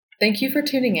Thank you for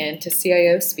tuning in to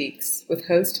CIO Speaks with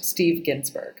host Steve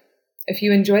Ginsburg. If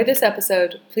you enjoy this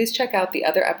episode, please check out the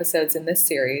other episodes in this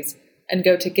series and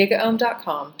go to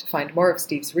gigaom.com to find more of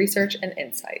Steve's research and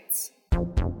insights.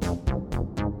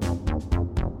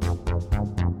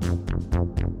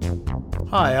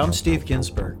 Hi, I'm Steve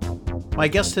Ginsburg. My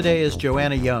guest today is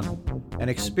Joanna Young, an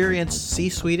experienced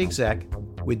C-suite exec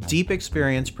with deep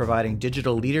experience providing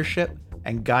digital leadership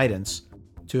and guidance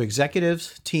to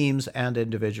executives, teams, and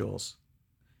individuals.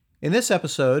 In this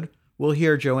episode, we'll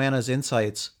hear Joanna's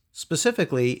insights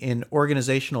specifically in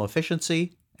organizational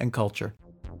efficiency and culture.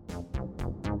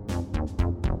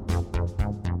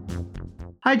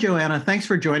 Hi, Joanna. Thanks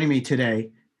for joining me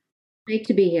today. Great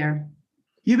to be here.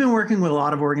 You've been working with a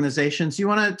lot of organizations. You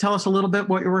want to tell us a little bit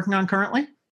what you're working on currently?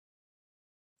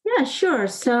 Yeah, sure.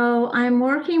 So I'm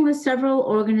working with several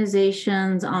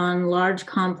organizations on large,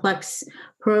 complex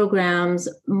programs.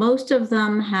 Most of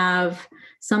them have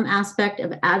some aspect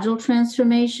of agile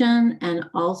transformation and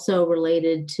also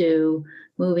related to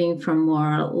moving from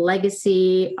more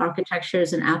legacy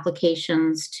architectures and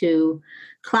applications to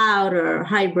cloud or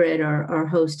hybrid or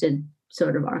hosted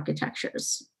sort of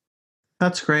architectures.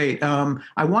 That's great.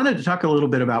 I wanted to talk a little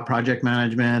bit about project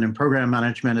management and program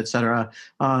management, et cetera.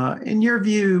 In your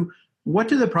view, what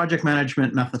do the project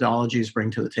management methodologies bring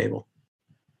to the table?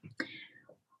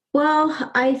 Well,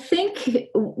 I think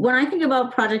when I think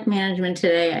about project management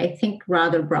today, I think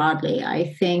rather broadly.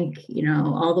 I think,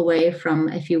 all the way from,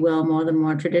 if you will, the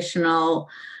more traditional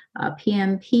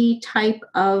PMP type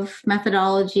of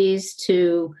methodologies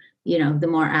to the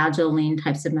more agile, lean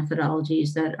types of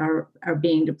methodologies that are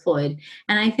being deployed.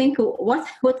 And I think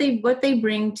what they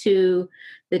bring to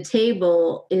the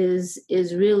table is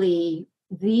really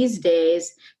these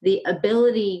days the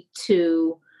ability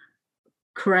to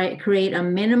create a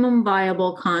minimum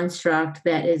viable construct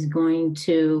that is going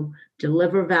to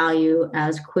deliver value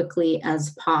as quickly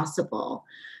as possible.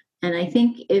 And I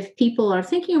think if people are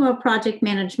thinking about project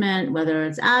management, whether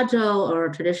it's agile or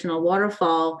traditional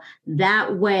waterfall,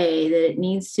 that way that it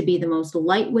needs to be the most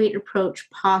lightweight approach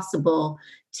possible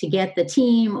to get the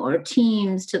team or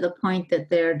teams to the point that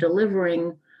they're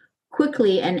delivering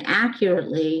quickly and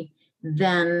accurately,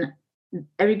 then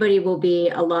everybody will be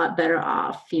a lot better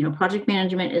off. Project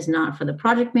management is not for the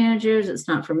project managers. It's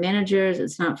not for managers.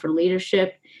 It's not for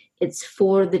leadership. It's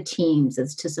for the teams.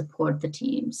 It's to support the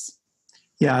teams.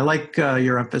 Yeah, I like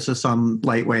your emphasis on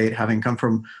lightweight, having come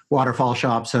from waterfall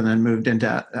shops and then moved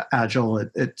into Agile.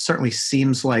 It certainly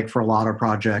seems like for a lot of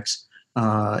projects,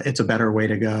 it's a better way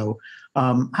to go.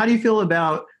 How do you feel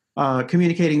about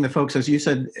communicating the folks, as you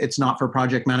said, it's not for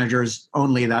project managers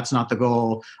only, that's not the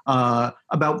goal,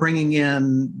 about bringing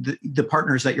in the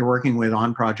partners that you're working with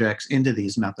on projects into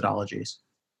these methodologies?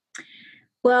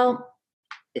 Well,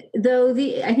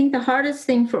 I think the hardest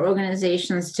thing for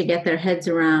organizations to get their heads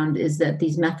around is that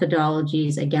these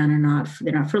methodologies, again,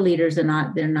 they're not for leaders, they're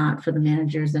not for the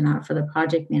managers, they're not for the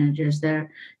project managers, they're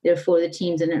for the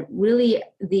teams. And it really,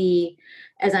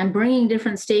 as I'm bringing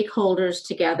different stakeholders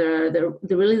together,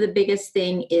 the biggest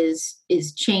thing is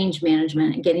change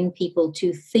management and getting people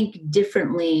to think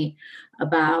differently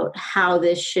about how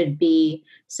this should be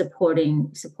supporting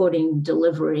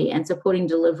delivery and supporting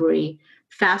delivery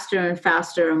faster and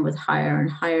faster and with higher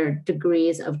and higher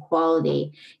degrees of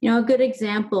quality. A good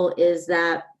example is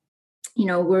that,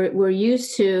 we're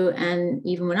used to, and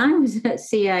even when I was at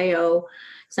CIO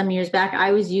some years back,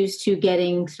 I was used to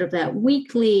getting sort of that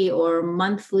weekly or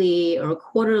monthly or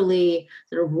quarterly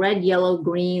sort of red, yellow,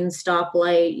 green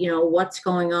stoplight, what's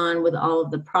going on with all of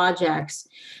the projects.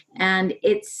 And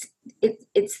it's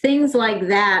things like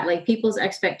that, like people's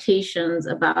expectations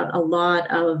about a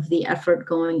lot of the effort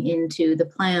going into the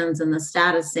plans and the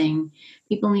statusing.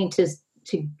 People need to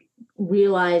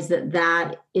realize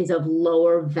that is of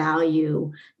lower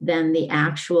value than the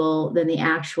actual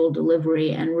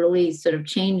delivery, and really sort of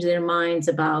change their minds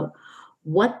about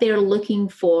what they're looking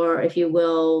for, if you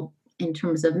will, in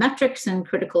terms of metrics and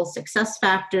critical success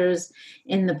factors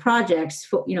in the projects.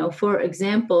 For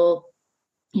example,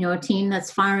 a team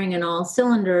that's firing in all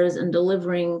cylinders and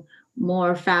delivering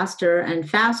more faster and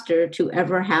faster to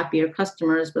ever happier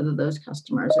customers, whether those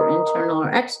customers are internal or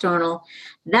external.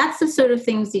 That's the sort of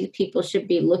things these people should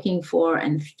be looking for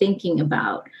and thinking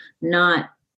about, not,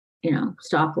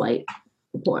 stoplight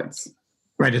reports.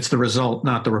 Right. It's the result,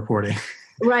 not the reporting.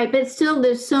 Right. But still,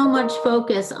 there's so much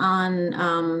focus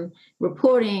on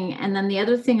reporting. And then the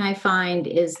other thing I find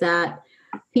is that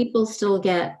people still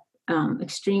get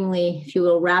extremely, if you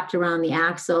will, wrapped around the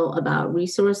axle about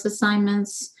resource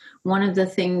assignments. One of the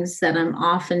things that I'm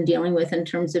often dealing with in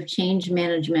terms of change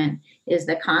management is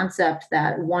the concept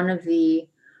that one of the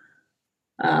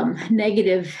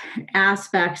negative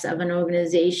aspects of an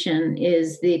organization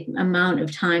is the amount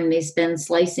of time they spend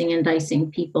slicing and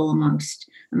dicing people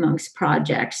amongst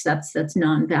projects. That's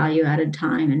non-value added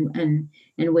time and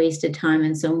wasted time.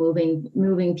 And so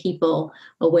moving people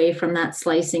away from that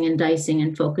slicing and dicing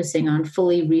and focusing on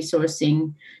fully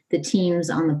resourcing the teams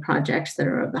on the projects that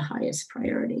are of the highest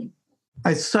priority.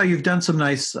 I saw you've done some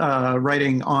nice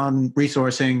writing on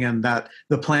resourcing, and that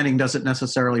the planning doesn't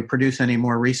necessarily produce any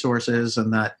more resources,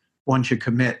 and that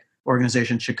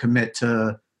organizations should commit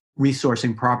to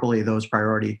resourcing properly those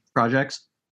priority projects.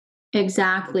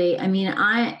 Exactly. I mean,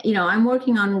 I'm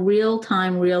working on real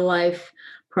life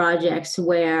projects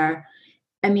where,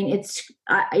 I mean,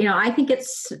 I think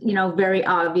it's, very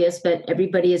obvious, but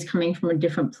everybody is coming from a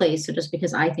different place. So just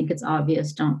because I think it's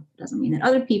obvious doesn't mean that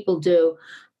other people do.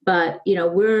 But,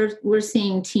 we're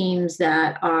seeing teams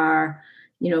that are,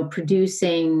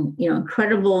 producing,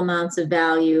 incredible amounts of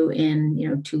value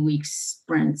in, 2 weeks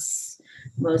sprints,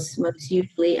 most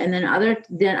usually. And then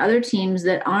other teams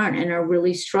that aren't and are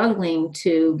really struggling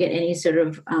to get any sort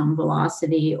of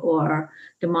velocity or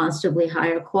demonstrably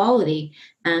higher quality.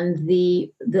 And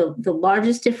the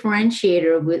largest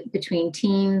differentiator between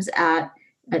teams at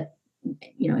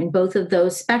in both of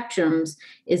those spectrums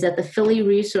is that the Philly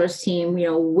resource team,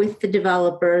 with the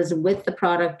developers, with the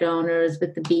product owners,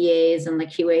 with the BAs and the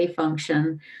QA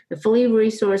function, the Philly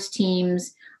resource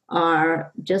teams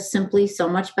are just simply so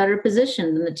much better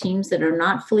positioned than the teams that are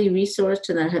not fully resourced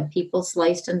and that have people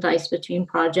sliced and diced between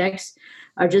projects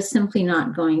are just simply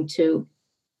not going to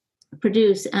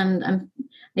produce. And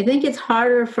I think it's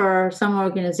harder for some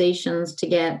organizations to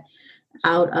get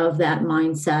out of that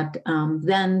mindset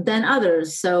than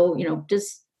others. So,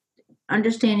 just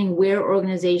understanding where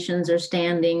organizations are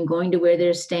standing, going to where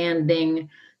they're standing,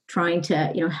 trying to,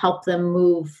 help them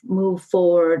move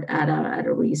forward at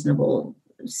a reasonable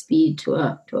speed to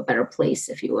a better place,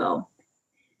 if you will.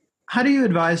 How do you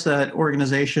advise that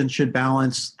organizations should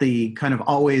balance the kind of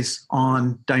always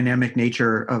on dynamic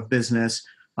nature of business?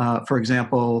 For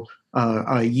example,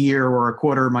 a year or a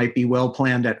quarter might be well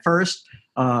planned at first.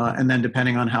 And then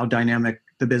depending on how dynamic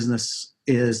the business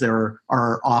is, there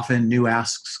are often new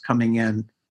asks coming in.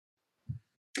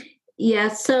 Yeah,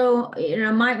 so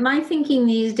my thinking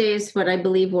these days, what I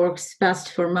believe works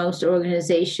best for most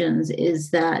organizations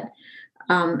is that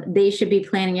they should be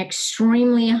planning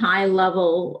extremely high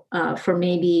level for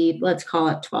maybe, let's call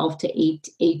it 12 to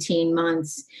 18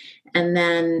 months. And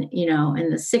then, in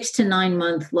the 6 to 9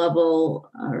 month level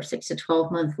or 6 to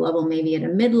 12 month level, maybe at a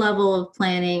mid level of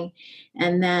planning,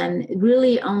 and then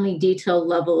really only detailed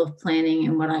level of planning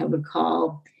in what I would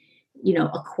call,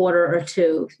 a quarter or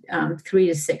two, 3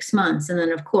 to 6 months. And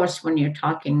then, of course, when you're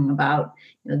talking about,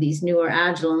 these newer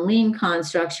agile and lean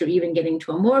constructs, you're even getting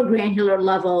to a more granular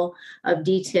level of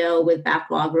detail with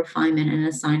backlog refinement and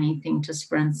assigning things to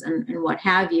sprints and what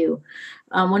have you.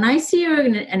 When I see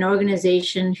an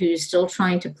organization who's still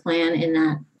trying to plan in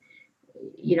that,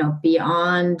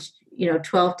 beyond,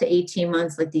 12 to 18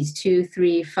 months, like these 2,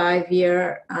 3,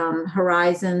 5-year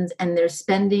horizons, and they're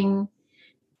spending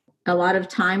a lot of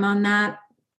time on that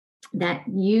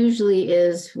usually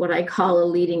is what I call a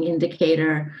leading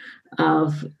indicator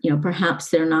of, perhaps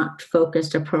they're not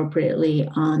focused appropriately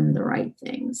on the right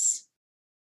things.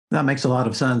 That makes a lot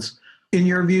of sense. In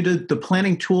your view, do the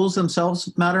planning tools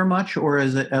themselves matter much, or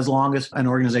is it as long as an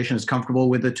organization is comfortable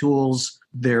with the tools,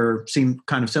 they seem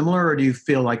kind of similar, or do you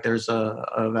feel like there's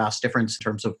a vast difference in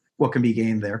terms of what can be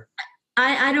gained there?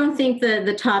 I don't think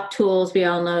the top tools, we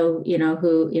all know,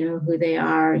 who they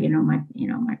are,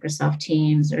 Microsoft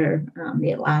Teams or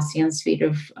the Atlassian suite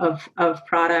of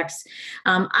products.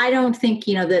 I don't think,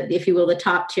 that, if you will, the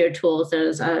top tier tools,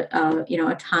 there's a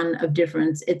ton of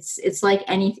difference. It's like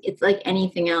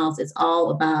anything else. It's all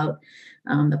about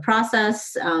the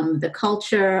process, the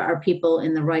culture. Are people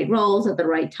in the right roles at the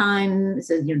right time?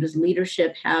 So, does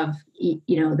leadership have,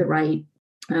 the right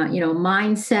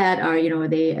mindset?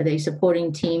 Are they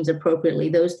supporting teams appropriately?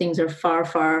 Those things are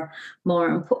far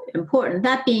more important.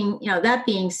 That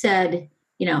being said,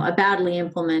 a badly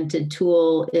implemented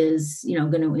tool is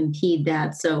going to impede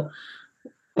that. So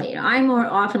I more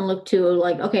often look to,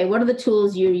 like, okay, what are the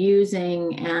tools you're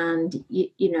using, and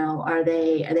are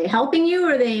they helping you,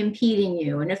 or are they impeding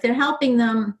you? And if they're helping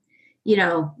them,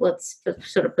 let's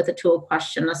sort of put the tool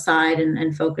question aside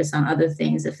and focus on other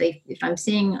things. If I'm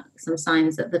seeing some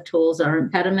signs that the tools are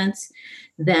impediments,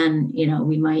 then,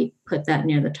 we might put that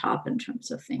near the top in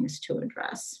terms of things to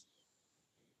address.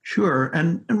 Sure.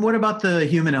 And what about the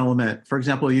human element? For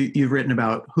example, you've written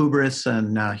about hubris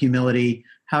and humility.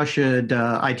 How should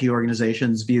IT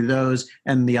organizations view those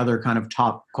and the other kind of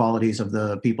top qualities of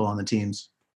the people on the teams?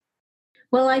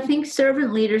 Well, I think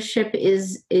servant leadership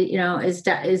is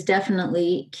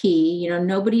definitely key.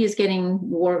 Nobody is getting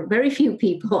work. Very few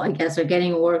people, I guess, are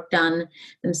getting work done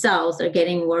themselves. They're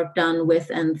getting work done with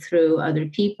and through other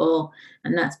people,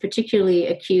 and that's particularly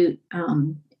acute.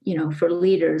 For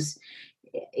leaders.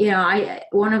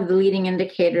 One of the leading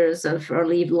indicators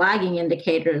lagging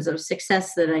indicators of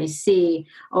success that I see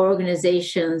are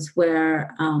organizations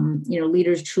where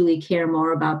leaders truly care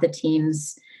more about the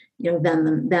teams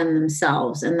than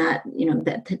themselves, and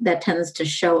that tends to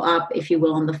show up, if you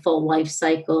will, in the full life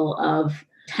cycle of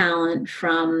talent,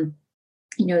 from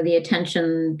the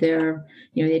attention the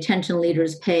attention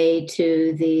leaders pay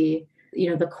to the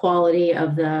quality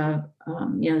of the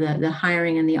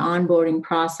hiring and the onboarding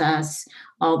process,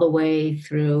 all the way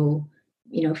through,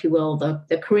 if you will,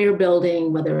 the career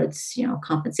building, whether it's,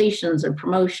 compensations or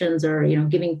promotions, or,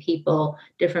 giving people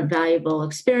different valuable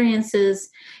experiences,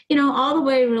 all the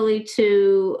way really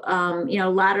to,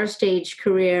 latter stage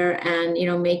career, and,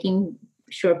 making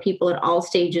sure people at all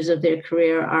stages of their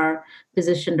career are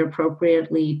positioned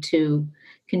appropriately to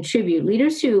contribute.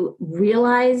 Leaders who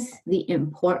realize the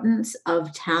importance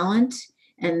of talent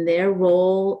and their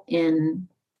role in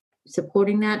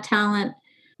supporting that talent,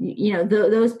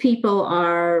 those people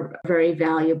are very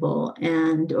valuable.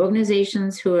 And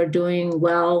organizations who are doing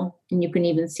well, and you can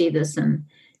even see this in,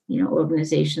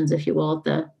 organizations, if you will,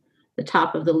 at the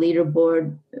top of the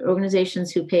leaderboard,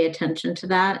 organizations who pay attention to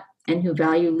that and who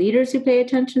value leaders who pay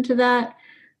attention to that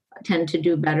tend to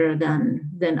do better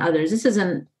than others. This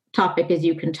isn't topic, as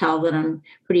you can tell, that I'm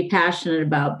pretty passionate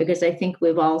about, because I think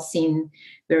we've all seen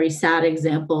very sad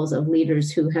examples of leaders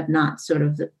who have not sort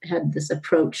of had this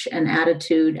approach and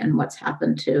attitude, and what's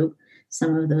happened to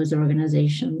some of those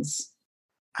organizations.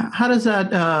 How does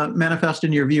that manifest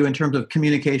in your view in terms of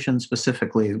communication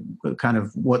specifically? Kind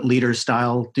of what leader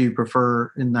style do you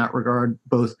prefer in that regard,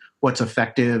 both what's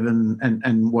effective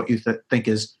and what you think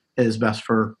is best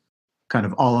for kind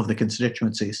of all of the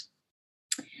constituencies?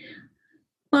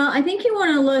 Well, I think you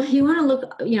want to look,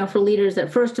 for leaders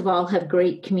that, first of all, have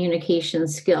great communication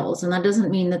skills. And that doesn't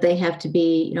mean that they have to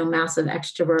be, massive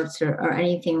extroverts or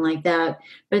anything like that.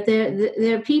 But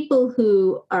they're people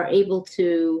who are able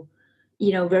to,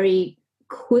 very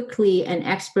quickly and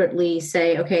expertly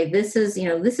say, okay, this is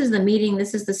the meeting,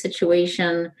 this is the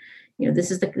situation,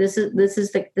 this is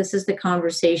the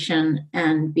conversation,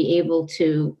 and be able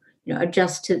to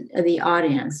adjust to the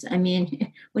audience. I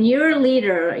mean, when you're a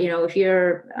leader, if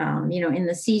you're, in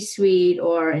the C-suite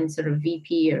or in sort of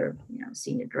VP or,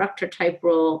 senior director type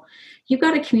role, you've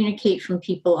got to communicate from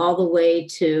people all the way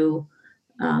to,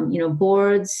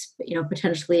 boards,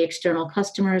 potentially external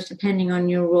customers, depending on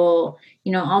your role,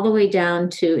 all the way down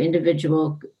to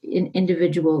individual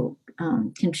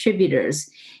contributors.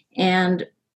 And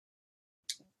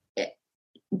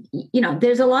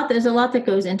there's a lot that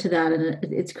goes into that, and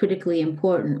it's critically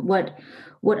important. What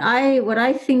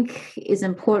I think is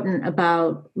important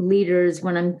about leaders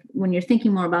when you're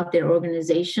thinking more about their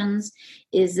organizations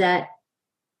is that,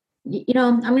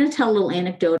 I'm going to tell a little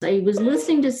anecdote. I was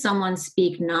listening to someone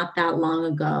speak not that long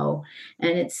ago,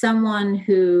 and it's someone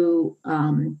who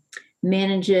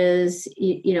manages,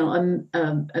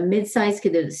 a mid-sized,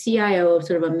 the CIO of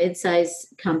sort of a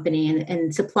mid-sized company,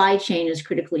 and supply chain is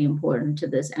critically important to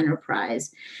this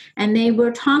enterprise. And they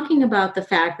were talking about the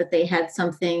fact that they had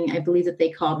something, I believe, that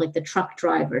they called like the truck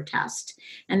driver test,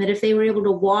 and that if they were able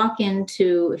to walk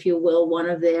into, if you will, one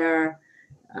of their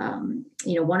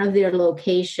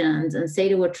locations and say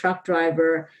to a truck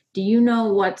driver, do you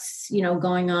know what's,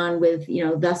 going on with,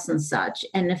 thus and such?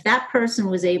 And if that person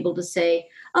was able to say,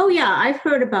 oh yeah, I've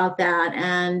heard about that,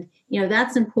 and,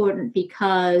 that's important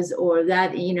because, or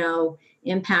that,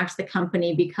 impacts the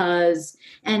company because,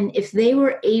 and if they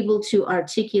were able to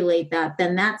articulate that,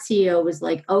 then that CEO was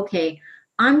like, okay,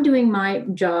 I'm doing my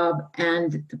job,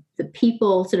 and the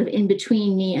people sort of in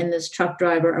between me and this truck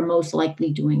driver are most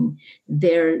likely doing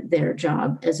their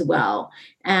job as well.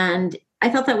 And I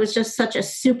thought that was just such a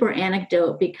super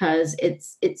anecdote, because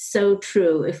it's so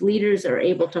true. If leaders are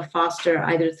able to foster,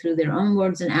 either through their own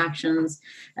words and actions,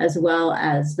 as well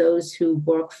as those who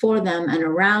work for them and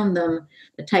around them,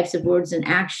 the types of words and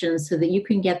actions, so that you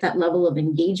can get that level of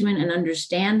engagement and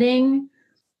understanding,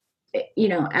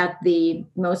 at the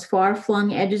most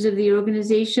far-flung edges of the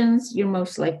organizations, you're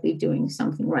most likely doing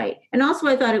something right. And also,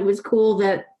 I thought it was cool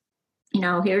that,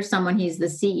 here's someone, he's the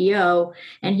CEO,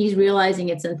 and he's realizing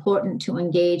it's important to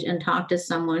engage and talk to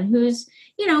someone who's,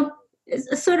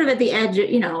 is sort of at the edge,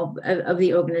 of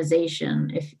the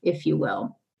organization, if you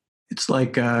will. It's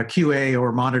like QA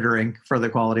or monitoring for the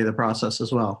quality of the process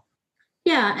as well.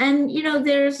 Yeah. And,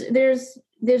 there's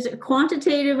there's a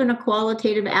quantitative and a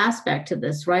qualitative aspect to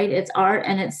this, right? It's art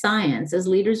and it's science. As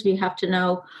leaders, we have to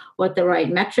know what the right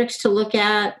metrics to look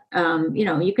at.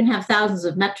 You can have thousands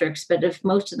of metrics, but if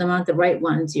most of them aren't the right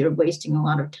ones, you're wasting a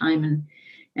lot of time and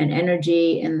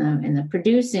energy in the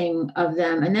producing of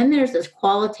them. And then there's this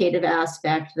qualitative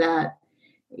aspect that,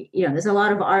 there's a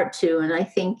lot of art too. And I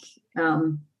think,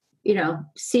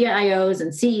 CIOs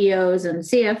and CEOs and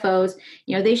CFOs,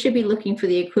 they should be looking for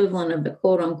the equivalent of the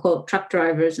quote unquote truck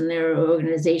drivers in their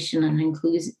organization, and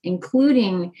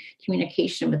including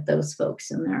communication with those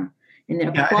folks in their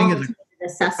qualitative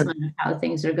assessment of how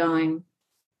things are going.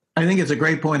 I think it's a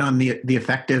great point on the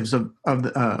effectiveness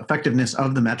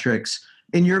of the metrics.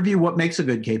 In your view, what makes a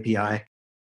good KPI?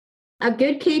 A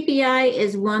good KPI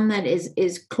is one that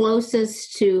is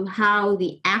closest to how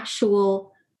the actual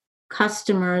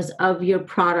customers of your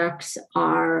products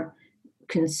are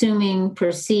consuming,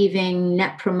 perceiving,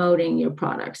 net promoting your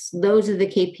products. Those are the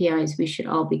KPIs we should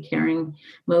all be caring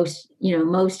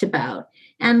most about.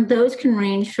 And those can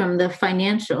range from the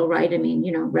financial, right? I mean,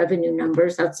 revenue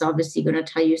numbers, that's obviously going to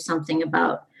tell you something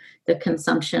about the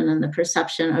consumption and the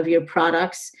perception of your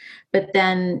products. But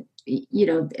then,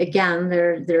 again,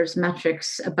 there's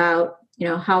metrics about,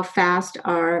 how fast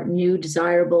are new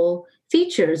desirable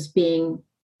features being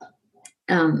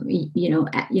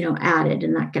added,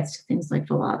 and that gets to things like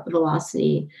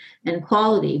velocity and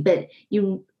quality. But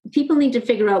people need to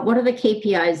figure out what are the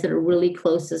KPIs that are really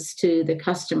closest to the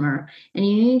customer, and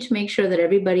you need to make sure that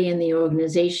everybody in the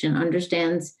organization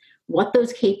understands what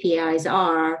those KPIs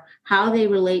are, how they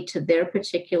relate to their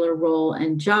particular role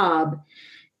and job.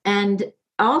 And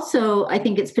also, I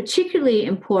think it's particularly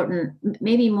important,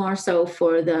 maybe more so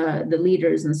for the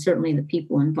leaders and certainly the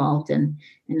people involved in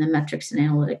the metrics and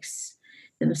analytics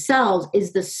themselves,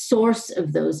 is the source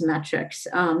of those metrics.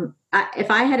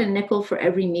 If I had a nickel for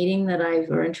every meeting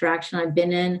or interaction I've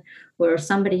been in where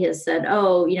somebody has said,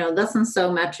 this and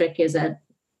so metric is at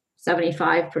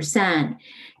 75%,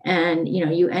 and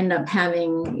you end up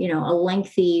having a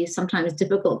lengthy, sometimes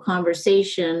difficult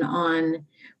conversation on,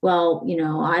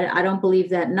 I don't believe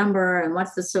that number, and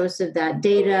what's the source of that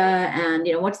data, and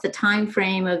what's the time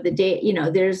frame of the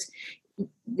data. There's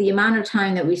the amount of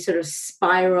time that we sort of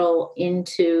spiral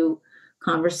into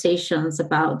conversations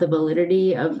about the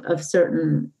validity of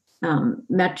certain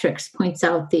metrics points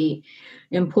out the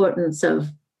importance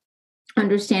of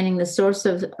understanding the source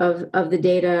of the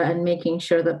data and making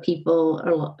sure that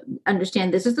people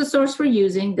understand this is the source we're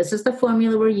using, this is the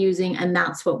formula we're using, and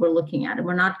that's what we're looking at. And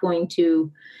we're not going to,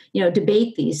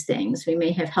 debate these things. We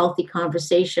may have healthy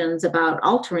conversations about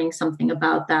altering something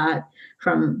about that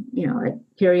from, at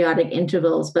periodic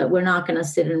intervals, but we're not going to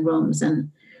sit in rooms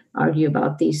and argue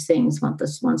about these things once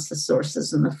the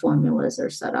sources and the formulas are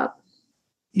set up.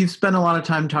 You've spent a lot of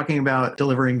time talking about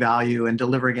delivering value and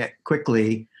delivering it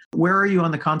quickly. Where are you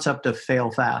on the concept of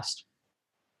fail fast?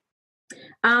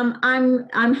 I'm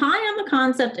high on the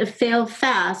concept of fail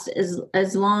fast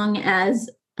as long as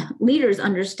leaders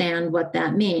understand what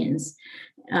that means.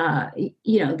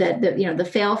 The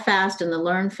fail fast and the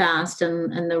learn fast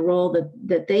and the role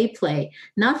that they play.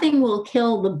 Nothing will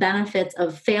kill the benefits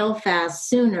of fail fast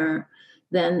sooner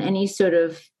than any sort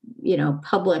of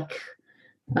public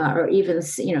or even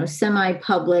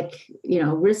semi-public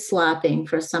wrist slapping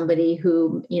for somebody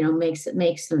who makes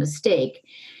a mistake.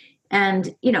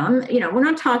 And we're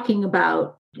not talking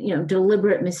about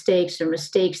deliberate mistakes or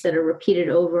mistakes that are repeated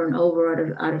over and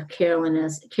over out of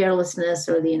carelessness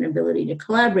or the inability to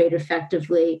collaborate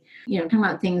effectively. Talking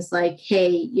about things like,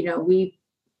 hey, we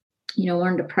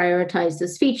wanted to prioritize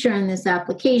this feature in this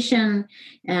application,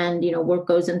 and work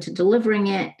goes into delivering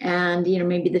it, and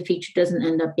maybe the feature doesn't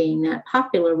end up being that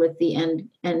popular with the end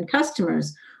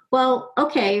customers. Well,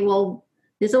 okay,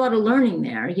 there's a lot of learning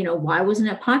there. Why wasn't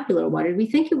it popular? Why did we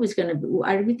think it was going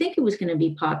to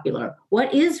be popular?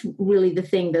 What is really the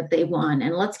thing that they want?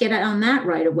 And let's get on that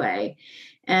right away.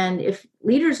 And if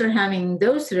leaders are having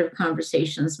those sort of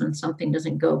conversations when something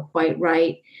doesn't go quite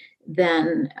right,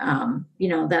 then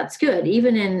that's good.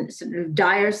 Even in sort of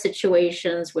dire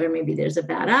situations where maybe there's a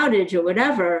bad outage or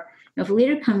whatever, if a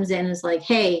leader comes in and is like,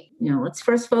 hey, let's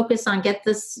first focus on get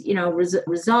this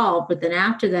resolved, but then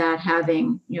after that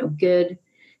having good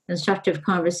constructive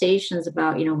conversations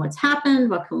about what's happened,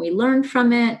 what can we learn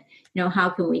from it, how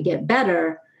can we get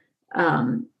better,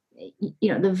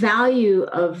 the value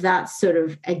of that sort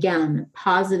of, again,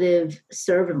 positive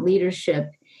servant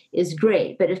leadership is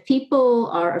great. But if people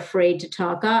are afraid to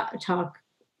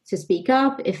speak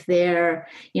up, if they're,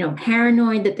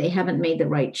 paranoid that they haven't made the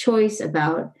right choice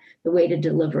about the way to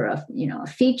deliver a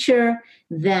feature,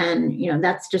 then,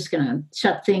 that's just going to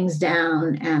shut things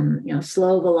down and,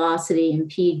 slow velocity,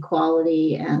 impede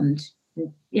quality. And,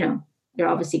 you're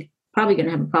obviously probably going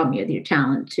to have a problem with your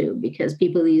talent too, because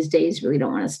people these days really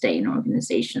don't want to stay in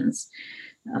organizations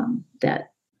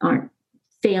that aren't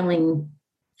failing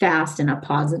fast in a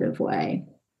positive way.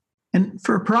 And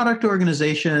for product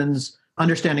organizations,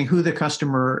 understanding who the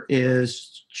customer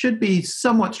is should be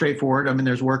somewhat straightforward. I mean,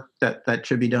 there's work that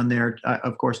should be done there,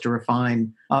 of course, to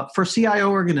refine. For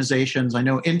CIO organizations, I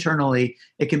know internally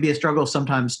it can be a struggle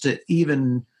sometimes to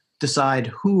even decide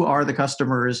who are the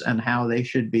customers and how they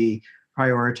should be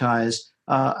prioritized.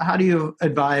 How do you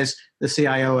advise the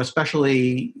CIO,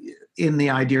 especially in the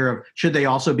idea of should they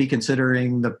also be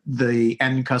considering the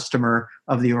end customer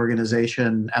of the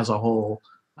organization as a whole?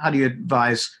 How do you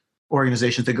advise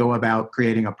organizations to go about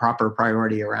creating a proper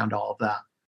priority around all of that?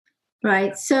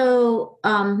 Right. So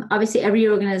obviously every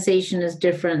organization is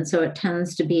different. So it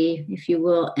tends to be, if you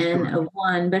will, N of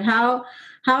one. But how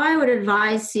I would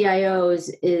advise CIOs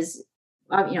is,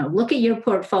 look at your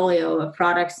portfolio of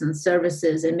products and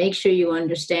services and make sure you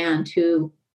understand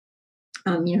who,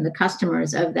 the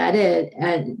customers of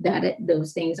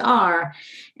those things are,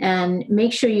 and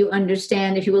make sure you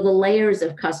understand, if you will, the layers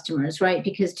of customers, right?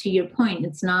 Because to your point,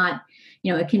 it's not,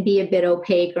 it can be a bit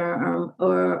opaque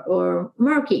or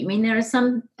murky. I mean, there are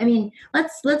some. I mean,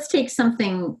 let's take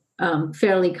something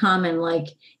fairly common, like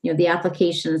the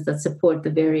applications that support the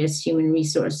various human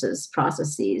resources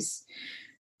processes.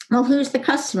 Well, who's the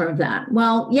customer of that?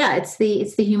 Well, yeah, it's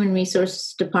the human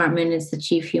resources department. It's the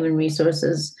chief human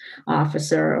resources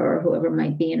officer or whoever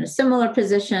might be in a similar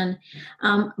position.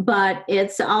 But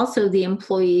it's also the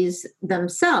employees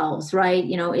themselves, right?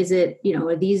 Is it,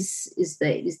 is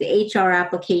the HR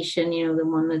application, the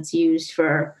one that's used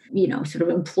for, sort of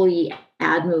employee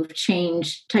add, move,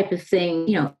 change type of thing,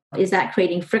 is that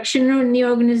creating friction in the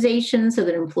organization so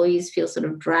that employees feel sort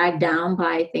of dragged down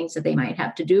by things that they might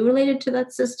have to do related to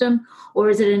that system? Or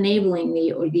is it enabling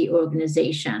the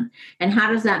organization? And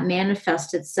how does that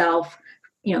manifest itself,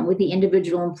 with the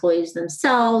individual employees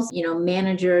themselves,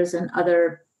 managers and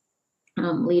other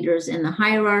leaders in the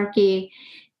hierarchy?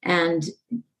 And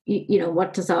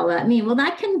what does all that mean? Well,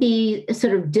 that can be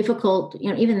sort of difficult,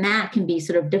 even that can be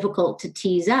sort of difficult to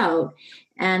tease out.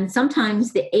 And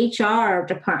sometimes the HR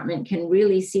department can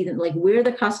really see them, like, we're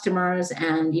the customers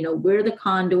and, we're the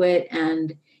conduit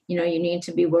and, you need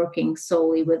to be working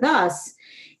solely with us.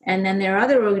 And then there are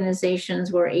other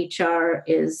organizations where HR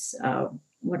is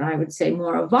what I would say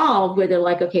more evolved, where they're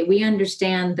like, okay, we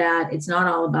understand that it's not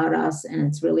all about us and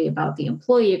it's really about the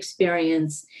employee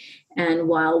experience. And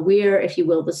while we're, if you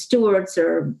will, the stewards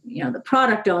or, the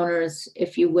product owners,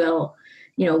 if you will,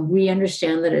 we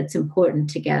understand that it's important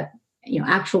to get,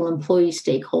 actual employee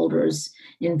stakeholders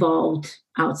involved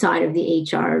outside of the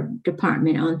HR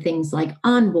department on things like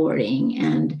onboarding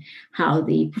and how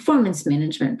the performance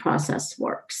management process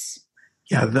works.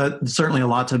 Yeah, that's certainly a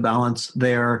lot to balance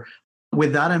there.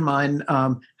 With that in mind,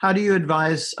 how do you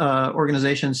advise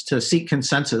organizations to seek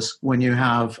consensus when you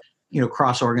have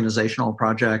cross-organizational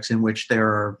projects in which there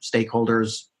are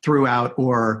stakeholders throughout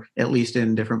or at least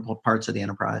in different parts of the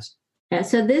enterprise? Yeah,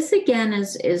 so this again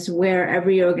is where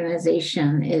every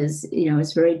organization is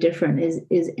very different,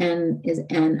 is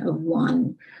N of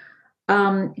one.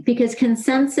 Because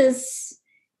consensus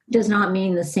does not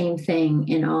mean the same thing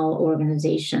in all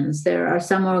organizations. There are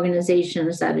some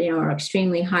organizations that are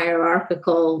extremely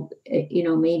hierarchical,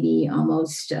 maybe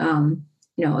almost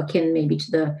akin maybe to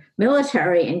the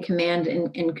military in command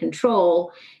and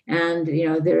control. And,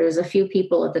 there's a few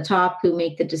people at the top who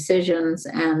make the decisions.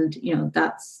 And,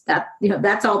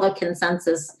 that's all the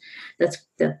consensus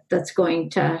that's going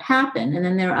to happen. And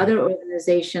then there are other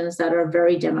organizations that are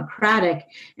very democratic.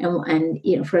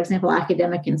 And for example,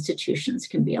 academic institutions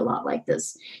can be a lot like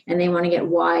this. And they want to get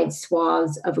wide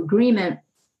swaths of agreement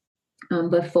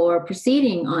before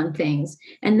proceeding on things.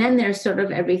 And then there's sort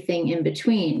of everything in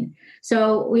between.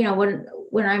 So,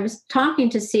 when I was talking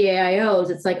to CIOs,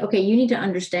 it's like, okay, you need to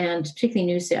understand, particularly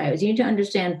new CIOs, you need to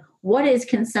understand, what does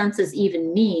consensus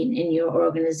even mean in your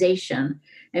organization?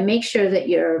 And make sure that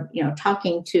you're,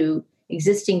 talking to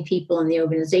existing people in the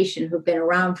organization who've been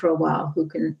around for a while, who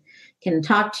can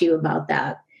talk to you about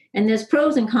that. And there's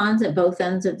pros and cons at both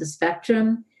ends of the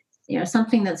spectrum.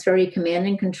 Something that's very command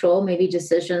and control, maybe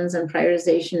decisions and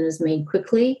prioritization is made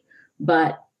quickly,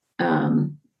 but,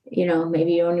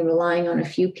 maybe you're only relying on a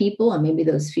few people and maybe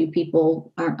those few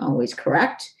people aren't always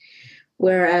correct.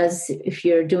 Whereas if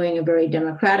you're doing a very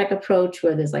democratic approach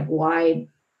where there's like wide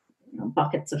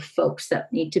buckets of folks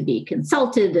that need to be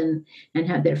consulted and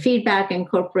have their feedback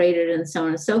incorporated and so on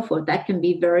and so forth. That can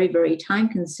be very, very time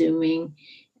consuming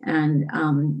and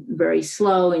very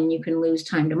slow, and you can lose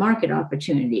time to market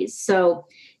opportunities. So,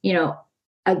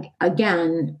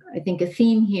 again, I think a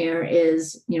theme here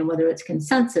is, whether it's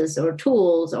consensus or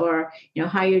tools or,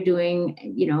 how you're doing,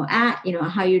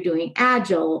 how you're doing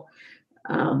agile,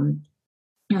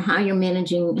 how you're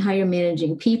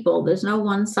managing people. There's no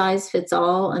one size fits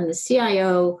all, and the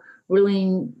CIO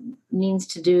really needs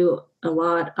to do a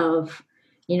lot of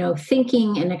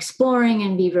thinking and exploring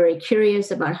and be very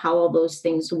curious about how all those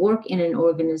things work in an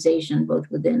organization, both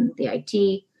within the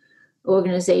IT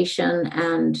organization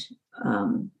and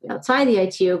outside the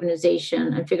IT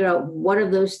organization, and figure out what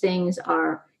of those things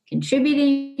are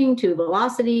contributing to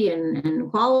velocity and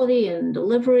quality and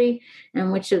delivery,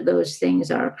 and which of those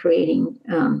things are creating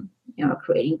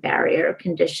barrier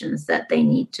conditions that they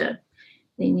need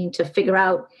to figure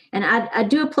out. And I'd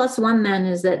do a plus one then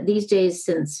is that these days,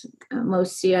 since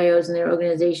most CIOs and their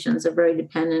organizations are very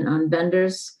dependent on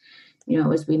vendors,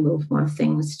 as we move more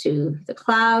things to the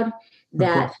cloud,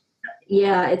 that,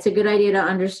 it's a good idea to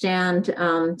understand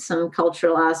some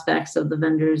cultural aspects of the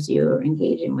vendors you're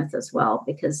engaging with as well,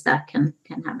 because that can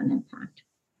have an impact.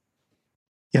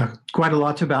 Yeah, quite a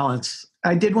lot to balance.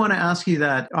 I did want to ask you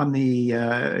that on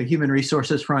the human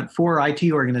resources front for IT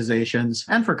organizations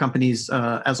and for companies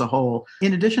as a whole,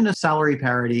 in addition to salary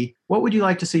parity, what would you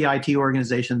like to see IT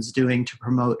organizations doing to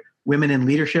promote women in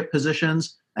leadership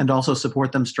positions and also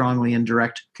support them strongly in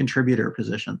direct contributor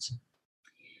positions?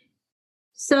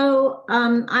 So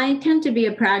I tend to be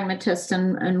a pragmatist,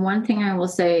 and one thing I will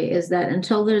say is that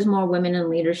until there's more women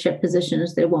in leadership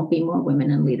positions, there won't be more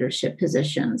women in leadership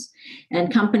positions.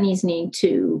 And companies need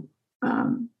to,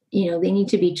 they need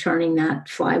to be turning that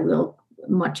flywheel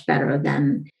much better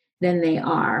than they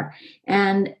are.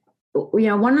 And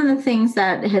one of the things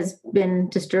that has been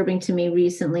disturbing to me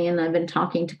recently, and I've been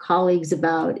talking to colleagues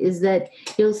about, is that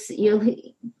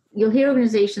you'll hear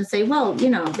organizations say, well,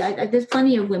 there's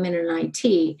plenty of women in IT.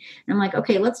 And I'm like,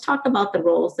 okay, let's talk about the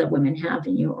roles that women have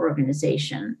in your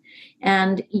organization.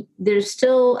 And there's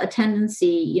still a tendency,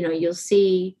 you'll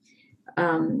see,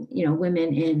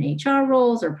 women in HR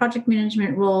roles or project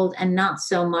management roles, and not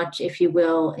so much, if you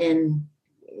will, in,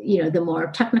 the more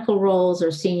technical roles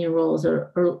or senior roles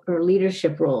or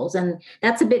leadership roles. And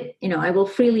that's a bit, I will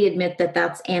freely admit that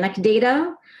that's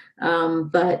anecdata.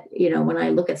 But when I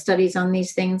look at studies on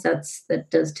these things, that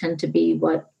does tend to be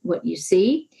what you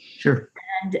see. Sure.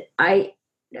 And I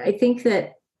think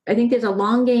there's a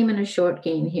long game and a short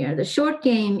game here. The short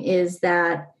game is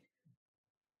that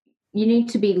you need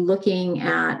to be looking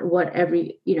at what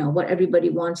everybody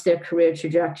wants their career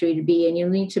trajectory to be, and you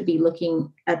need to be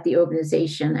looking at the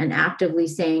organization and actively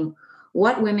saying,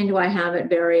 what women do I have at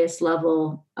various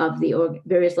levels of the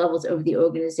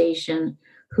organization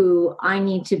who I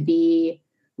need to be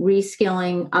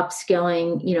reskilling,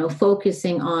 upskilling,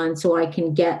 focusing on, so I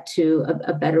can get to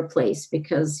a better place.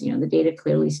 Because, the data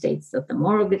clearly states that the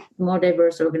more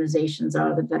diverse organizations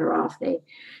are, the better off they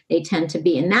tend to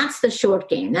be. And that's the short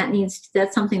game.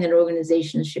 That's something that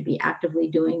organizations should be actively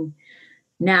doing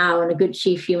now. And a good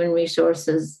chief human resource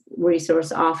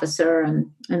officer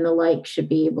and the like should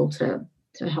be able to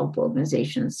help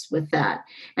organizations with that.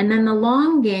 And then the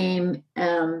long game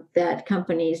that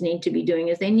companies need to be doing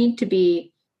is they need to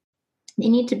be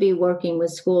working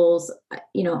with schools,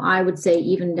 I would say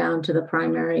even down to the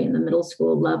primary and the middle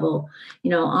school level,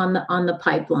 on the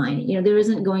pipeline. There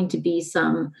isn't going to be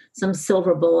some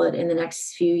silver bullet in the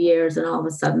next few years, and all of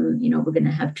a sudden, we're going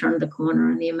to have turned the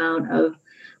corner in the amount of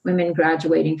women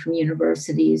graduating from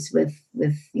universities with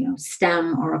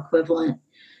STEM or equivalent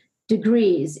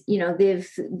degrees.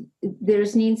 There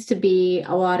needs to be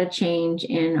a lot of change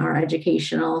in our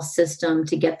educational system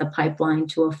to get the pipeline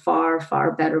to a far,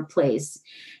 far better place.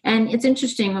 And it's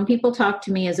interesting when people talk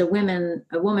to me as a woman,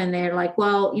 they're like,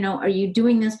 well, are you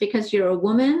doing this because you're a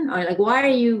woman? Or like,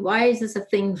 why is this a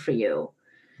thing for you?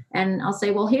 And I'll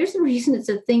say, well, here's the reason it's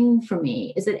a thing for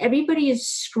me, is that everybody is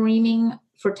screaming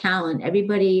for talent.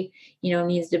 Everybody,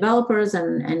 needs developers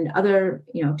and other,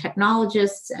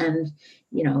 technologists and,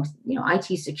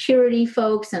 IT security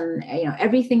folks and,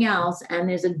 everything else. And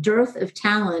there's a dearth of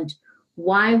talent.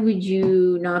 Why would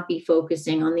you not be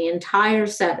focusing on the entire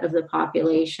set of the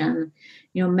population,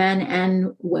 men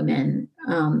and women,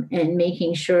 and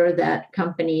making sure that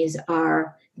companies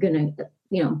are going to,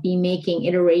 be making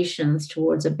iterations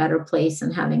towards a better place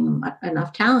and having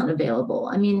enough talent available?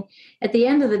 I mean, at the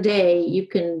end of the day, you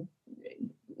can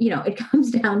it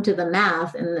comes down to the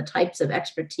math and the types of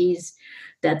expertise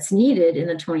that's needed in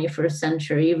the 21st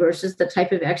century versus the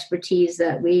type of expertise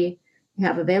that we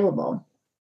have available.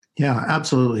 Yeah,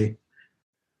 absolutely.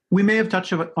 We may have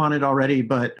touched on it already,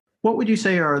 but what would you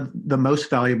say are the most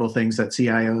valuable things that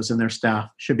CIOs and their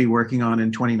staff should be working on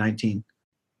in 2019?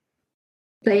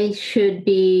 They should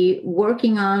be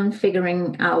working on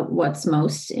figuring out what's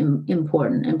most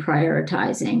important and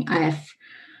prioritizing.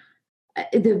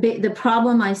 The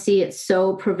problem I see, it's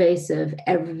so pervasive.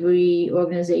 Every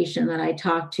organization that I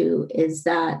talk to is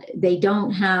that they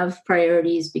don't have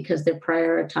priorities because they're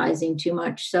prioritizing too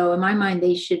much. So in my mind,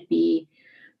 they should be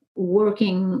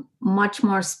working much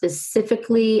more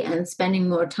specifically and spending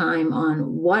more time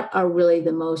on what are really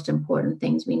the most important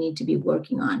things we need to be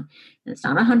working on. And it's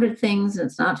not 100 things, and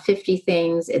it's not 50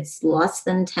 things, it's less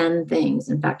than 10 things.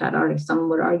 In fact, some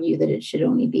would argue that it should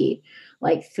only be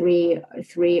like three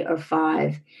or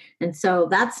five. And so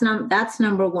that's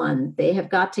number one. They have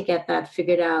got to get that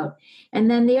figured out. And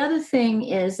then the other thing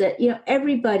is that,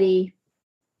 everybody,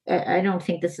 I don't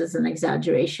think this is an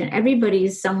exaggeration,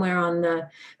 everybody's somewhere on the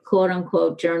quote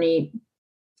unquote journey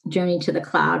to the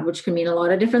cloud, which can mean a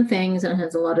lot of different things and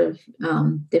has a lot of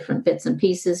different bits and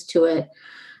pieces to it.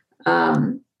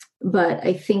 But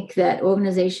I think that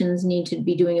organizations need to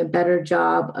be doing a better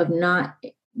job of not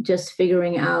just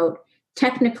figuring out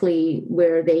technically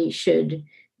where they should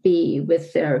be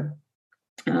with their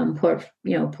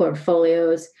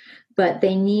portfolios, but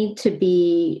they need to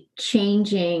be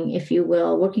changing, if you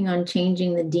will, working on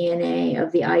changing the DNA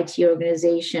of the IT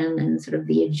organization and sort of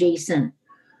the adjacent,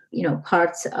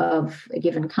 parts of a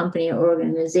given company or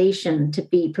organization to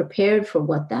be prepared for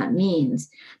what that means.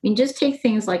 I mean, just take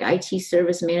things like IT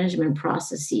service management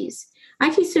processes.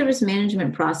 IT service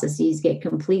management processes get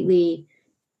completely,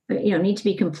 need to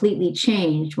be completely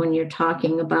changed when you're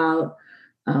talking about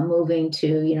moving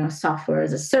to, software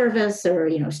as a service or,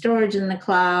 storage in the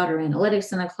cloud or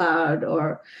analytics in the cloud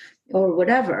or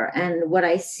whatever. And what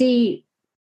I see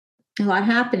a lot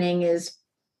happening is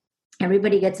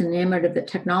everybody gets enamored of the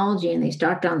technology and they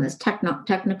start down this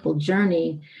technical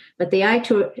journey, but the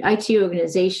IT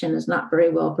organization is not very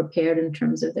well prepared in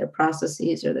terms of their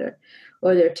processes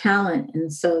or their talent.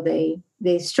 And so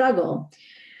they struggle.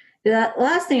 The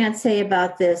last thing I'd say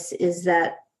about this is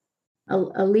that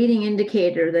a leading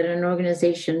indicator that an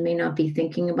organization may not be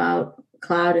thinking about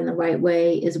cloud in the right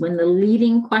way is when the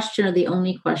leading question or the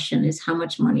only question is how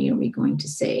much money are we going to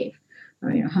save,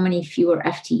 or how many fewer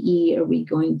FTE are we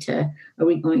going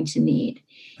to need.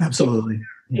 Absolutely.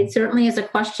 It certainly is a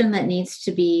question that needs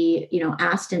to be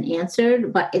asked and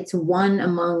answered, but it's one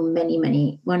among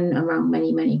many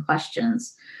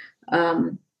questions.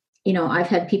 I've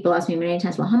had people ask me many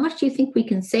times, well, how much do you think we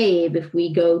can save if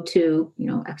we go to,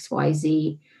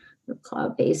 XYZ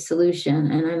cloud-based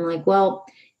solution? And I'm like, well,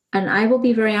 and I will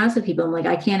be very honest with people. I'm like,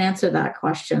 I can't answer that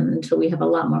question until we have a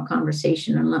lot more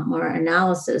conversation and a lot more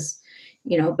analysis,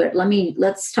 but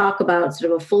let's talk about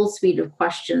sort of a full suite of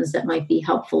questions that might be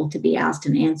helpful to be asked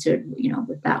and answered,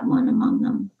 with that one among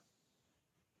them.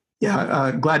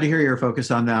 Yeah, glad to hear your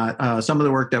focus on that. Some of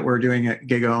the work that we're doing at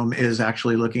GigaOM is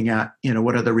actually looking at,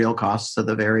 what are the real costs of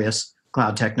the various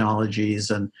cloud technologies.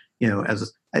 And,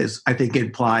 as I think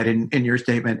implied in your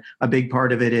statement, a big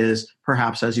part of it is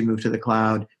perhaps as you move to the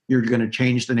cloud, you're going to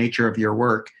change the nature of your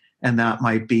work. And that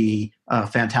might be a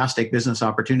fantastic business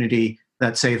opportunity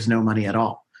that saves no money at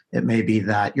all. It may be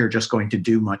that you're just going to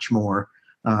do much more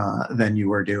than you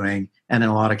were doing. And in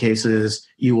a lot of cases,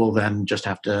 you will then just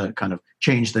have to kind of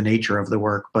change the nature of the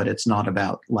work, but it's not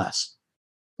about less.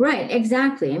 Right,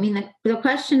 exactly. I mean, the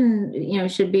question,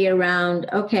 should be around,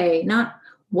 okay, not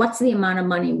what's the amount of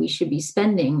money we should be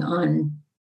spending on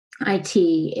IT.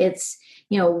 It's,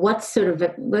 what sort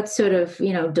of,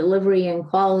 delivery and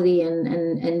quality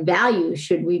and value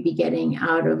should we be getting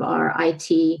out of our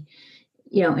IT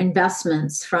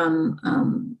investments from,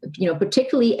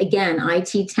 particularly, again,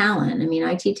 IT talent. I mean,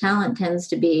 IT talent tends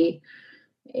to be,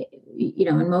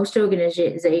 in most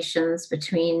organizations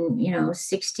between,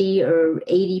 60 or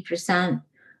 80%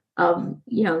 of,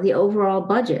 the overall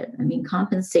budget. I mean,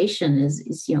 compensation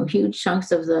is huge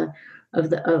chunks of the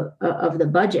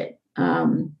budget.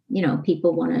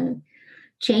 People want to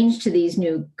change to these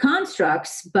new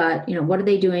constructs, but, what are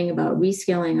they doing about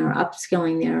reskilling or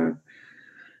upskilling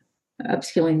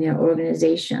their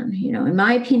organization? In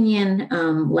my opinion,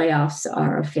 layoffs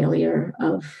are a failure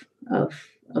of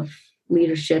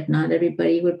leadership. Not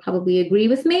everybody would probably agree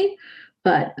with me,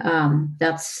 but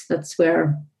that's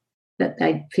where that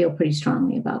I feel pretty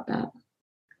strongly about that.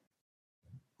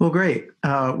 Well, great.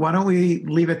 Why don't we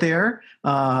leave it there?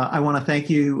 I want to thank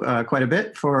you quite a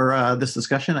bit for this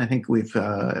discussion. I think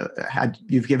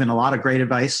you've given a lot of great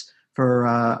advice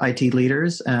for IT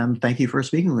leaders, and thank you for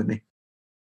speaking with me.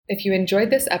 If you enjoyed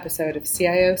this episode of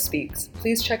CIO Speaks,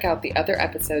 please check out the other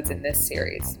episodes in this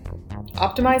series.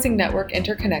 Optimizing network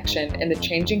interconnection in the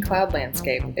changing cloud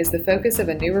landscape is the focus of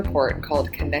a new report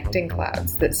called Connecting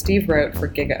Clouds that Steve wrote for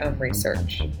GigaOM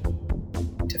Research.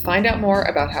 To find out more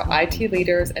about how IT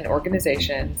leaders and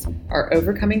organizations are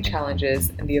overcoming challenges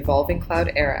in the evolving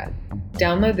cloud era,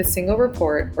 download the single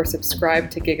report or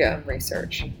subscribe to GigaOM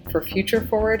Research for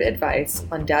future-forward advice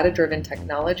on data-driven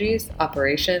technologies,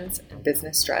 operations, and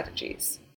business strategies.